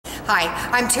Hi,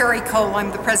 I'm Terri Cole.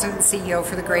 I'm the President and CEO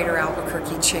for the Greater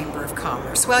Albuquerque Chamber of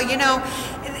Commerce. Well, you know,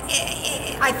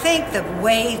 I think the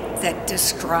way that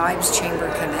describes Chamber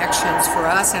Connections for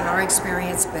us and our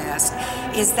experience best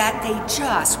is that they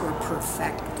just were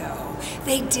perfecto.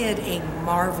 They did a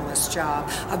marvelous job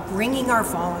of bringing our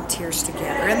volunteers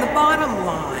together. And the bottom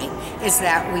line is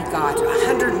that we got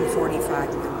 145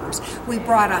 members. We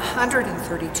brought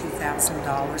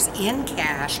 $132,000 in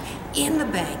cash in the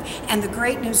bank. And the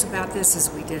great news about this is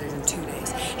we did it in 2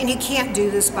 days. And you can't do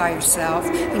this by yourself.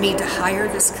 You need to hire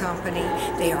this company.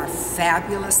 They are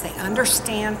fabulous. They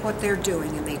understand what they're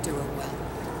doing and they do it well.